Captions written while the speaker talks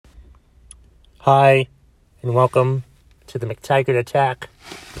Hi, and welcome to the McTaggart Attack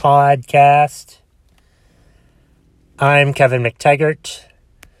podcast. I'm Kevin McTaggart,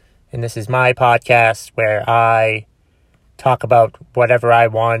 and this is my podcast where I talk about whatever I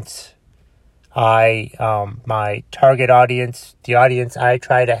want. My target audience, the audience I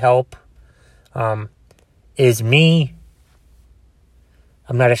try to help, is me.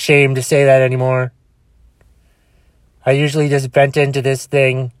 I'm not ashamed to say that anymore. I usually just vent into this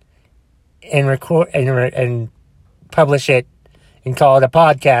thing and record and publish it and call it a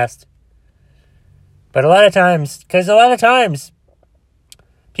podcast. But a lot of times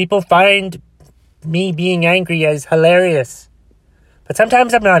people find me being angry as hilarious. But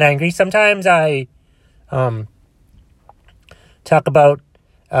sometimes I'm not angry. Sometimes I talk about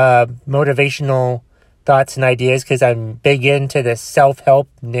motivational thoughts and ideas because I'm big into the self-help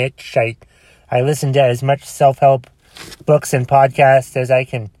niche. I listen to as much self-help books and podcasts as I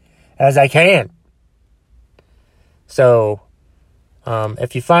can. So,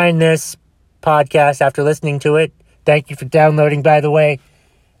 if you find this podcast after listening to it, thank you for downloading, by the way.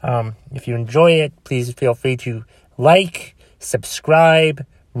 If you enjoy it, please feel free to like, subscribe,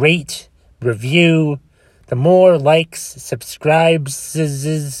 rate, review. The more likes, subscribes,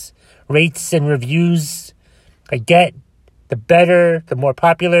 rates, and reviews I get, the better, the more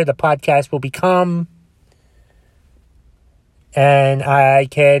popular the podcast will become. And I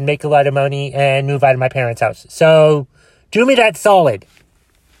can make a lot of money and move out of my parents' house. So, do me that solid.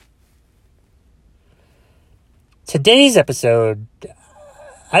 Today's episode,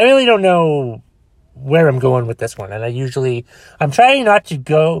 I really don't know where I'm going with this one. And I'm trying not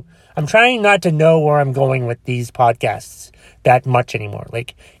to know where I'm going with these podcasts that much anymore.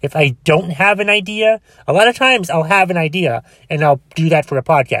 Like, if I don't have an idea, a lot of times I'll have an idea and I'll do that for a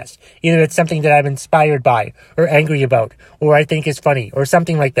podcast. Either it's something that I'm inspired by or angry about or I think is funny or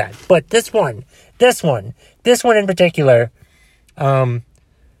something like that. But this one in particular, I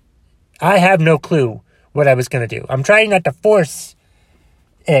have no clue what I was going to do. I'm trying not to force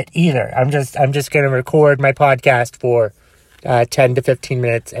it either. I'm just going to record my podcast for 10 to 15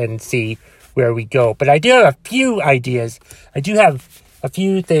 minutes and see where we go. But I do have a few ideas. I do have a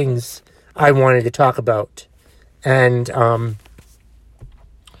few things I wanted to talk about. And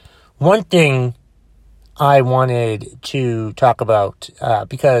one thing I wanted to talk about,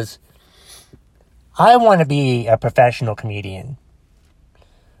 because I want to be a professional comedian.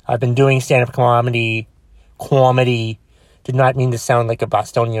 I've been doing stand-up comedy. Did not mean to sound like a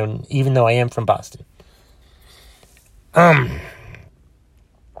Bostonian, even though I am from Boston.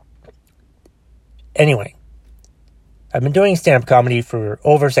 Anyway, I've been doing stand-up comedy for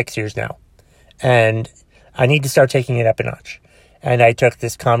over 6 years now, and I need to start taking it up a notch. And I took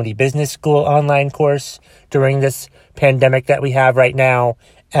this comedy business school online course during this pandemic that we have right now,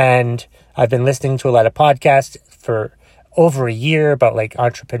 and I've been listening to a lot of podcasts for over a year about like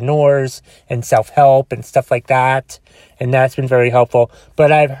entrepreneurs and self-help and stuff like that, and that's been very helpful.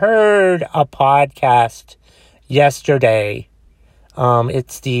 But I've heard a podcast yesterday.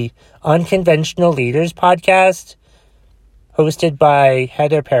 It's the Unconventional Leaders podcast, hosted by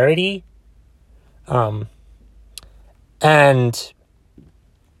Heather Parody. And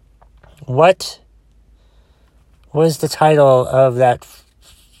what was the title of that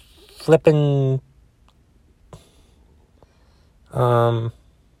flippin'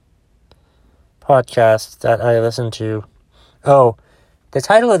 podcast that I listened to? Oh, the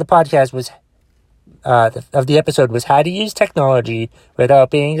title of the podcast was of the episode was How to Use Technology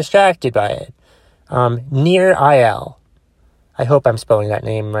Without Being Distracted by It. Nir Eyal. I hope I'm spelling that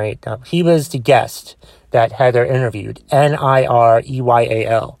name right. He was the guest that Heather interviewed.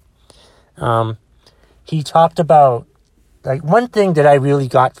 Nireyal. He talked about, like, one thing that I really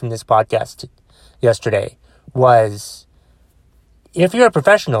got from this podcast yesterday was, if you're a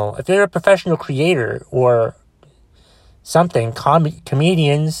professional creator or something,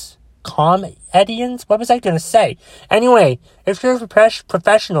 comedians, what was I going to say? Anyway, if you're a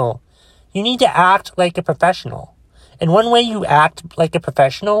professional, you need to act like a professional. And one way you act like a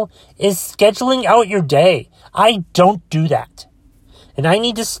professional is scheduling out your day. I don't do that. And I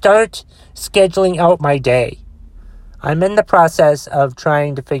need to start scheduling out my day. I'm in the process of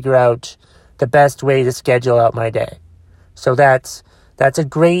trying to figure out the best way to schedule out my day. So that's a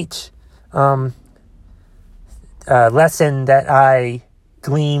great lesson that I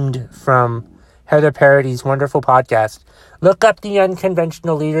gleaned from Heather Parody's wonderful podcast. Look up the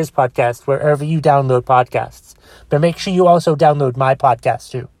Unconventional Leaders podcast wherever you download podcasts. But make sure you also download my podcast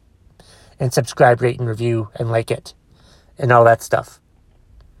too. And subscribe, rate, and review, and like it. And all that stuff.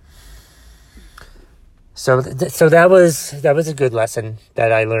 So that was a good lesson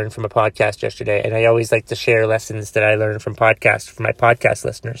that I learned from a podcast yesterday, and I always like to share lessons that I learned from podcasts for my podcast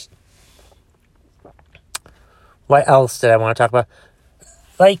listeners. What else did I want to talk about?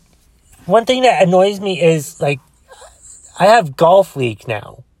 Like, one thing that annoys me is, like, I have Golf League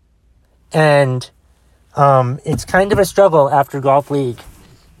now, and it's kind of a struggle after Golf League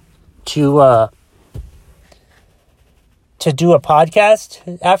to do a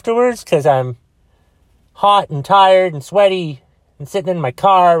podcast afterwards, because I'm hot and tired and sweaty and sitting in my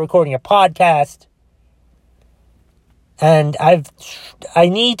car recording a podcast. And I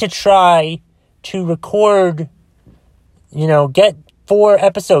need to try to record, get 4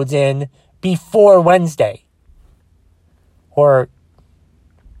 episodes in before Wednesday. 4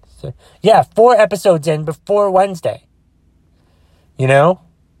 episodes in before Wednesday. Need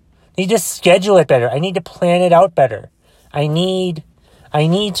to schedule it better. I need to plan it out better. I need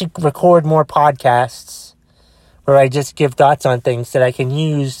to record more podcasts where I just give thoughts on things that I can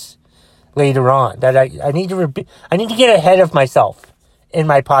use later on. That I need to get ahead of myself in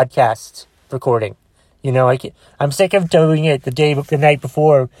my podcast recording. I'm sick of doing it the night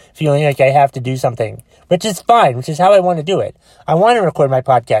before, feeling like I have to do something, which is fine, which is how I want to do it. I want to record my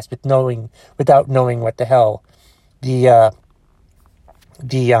podcast without knowing what the hell the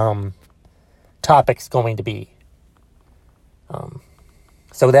topic's going to be.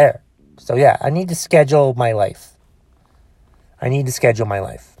 So yeah, I need to schedule my life. It's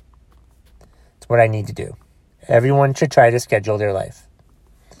what I need to do. Everyone should try to schedule their life.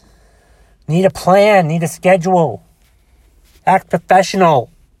 Need a plan, need a schedule. Act professional.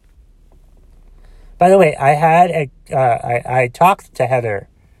 By the way, I talked to Heather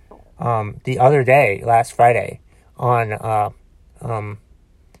the other day, last Friday, on not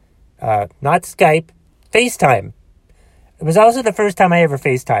Skype, FaceTime. It was also the first time I ever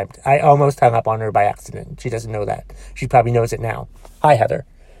FaceTimed. I almost hung up on her by accident. She doesn't know that. She probably knows it now. Hi, Heather.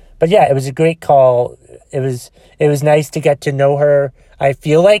 But yeah, it was a great call. It was nice to get to know her. I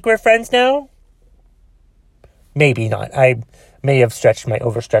feel like we're friends now. Maybe not. I may have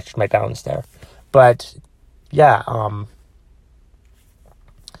overstretched my bounds there. But yeah,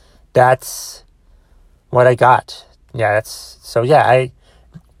 that's what I got. Yeah, I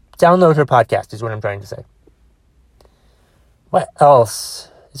download her podcast is what I'm trying to say. What else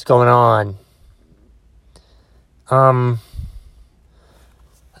is going on?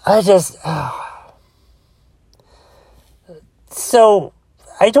 So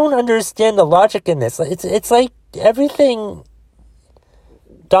I don't understand the logic in this. It's like everything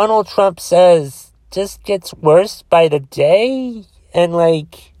Donald Trump says just gets worse by the day, and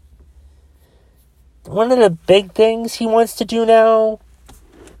like one of the big things he wants to do now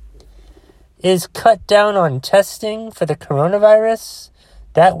is cut down on testing for the coronavirus.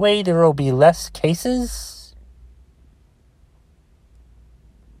 That way there will be less cases.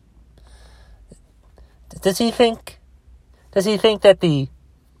 Does he think that the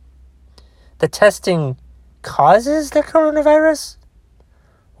testing causes the coronavirus?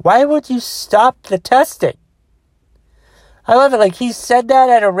 Why would you stop the testing? I love it. Like, he said that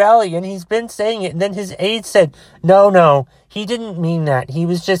at a rally, and he's been saying it, and then his aide said, no, he didn't mean that. He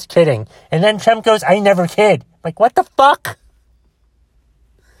was just kidding. And then Trump goes, I never kid. Like, what the fuck?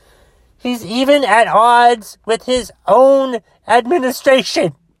 He's even at odds with his own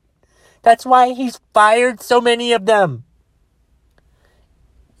administration. That's why he's fired so many of them.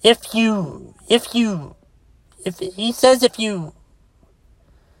 If he says if you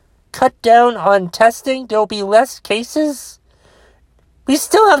cut down on testing, there'll be less cases. We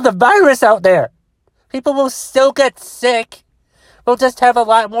still have the virus out there. People will still get sick. We'll just have a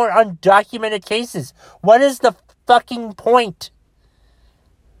lot more undocumented cases. What is the fucking point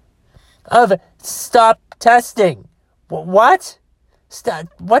of stop testing? What? Stop.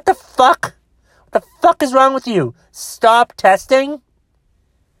 What the fuck? What the fuck is wrong with you? Stop testing?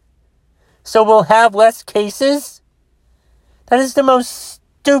 So we'll have less cases? That is the most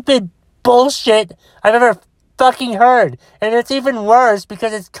stupid bullshit I've ever fucking heard. And it's even worse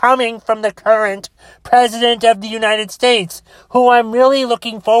because it's coming from the current president of the United States, who I'm really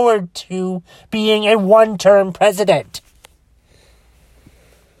looking forward to being a one-term president.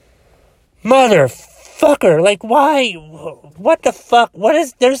 Motherfucker, like, why? What the fuck?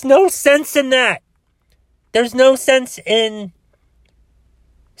 There's no sense in that. There's no sense in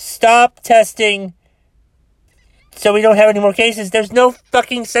stop testing so we don't have any more cases. There's no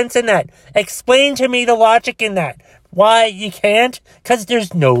fucking sense in that. Explain to me the logic in that. Why you can't? Because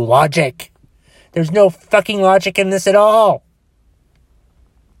there's no logic. There's no fucking logic in this at all.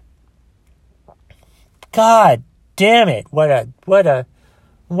 God damn it. What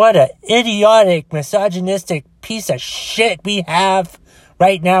What a idiotic, misogynistic piece of shit we have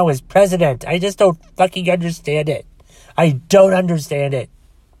right now as president. I just don't fucking understand it. I don't understand it.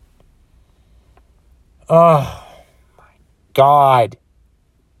 Oh, my God.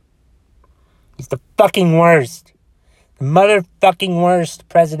 He's the fucking worst. The motherfucking worst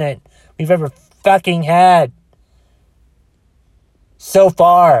president we've ever fucking had. So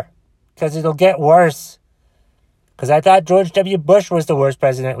far. Because it'll get worse. Because I thought George W. Bush was the worst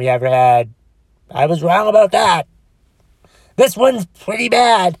president we ever had. I was wrong about that. This one's pretty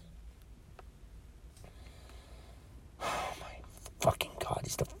bad. Oh my fucking God,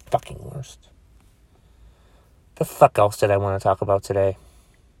 he's the fucking worst. The fuck else did I want to talk about today?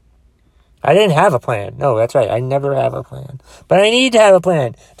 I didn't have a plan. No, that's right. I never have a plan. But I need to have a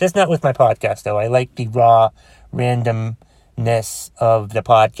plan. Just not with my podcast, though. I like the raw randomness of the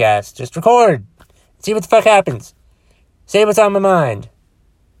podcast. Just record. See what the fuck happens. Say what's on my mind.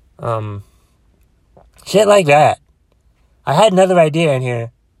 Shit like that. I had another idea in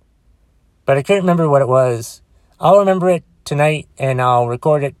here, but I couldn't remember what it was. I'll remember it tonight, and I'll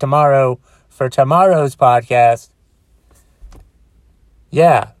record it tomorrow for tomorrow's podcast.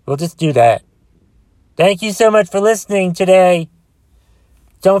 Yeah, we'll just do that. Thank you so much for listening today.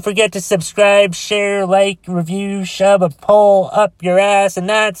 Don't forget to subscribe, share, like, review, shove a pole up your ass, and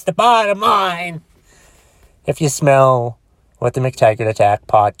that's the bottom line. If you smell what the McTaggart Attack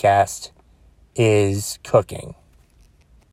podcast is cooking.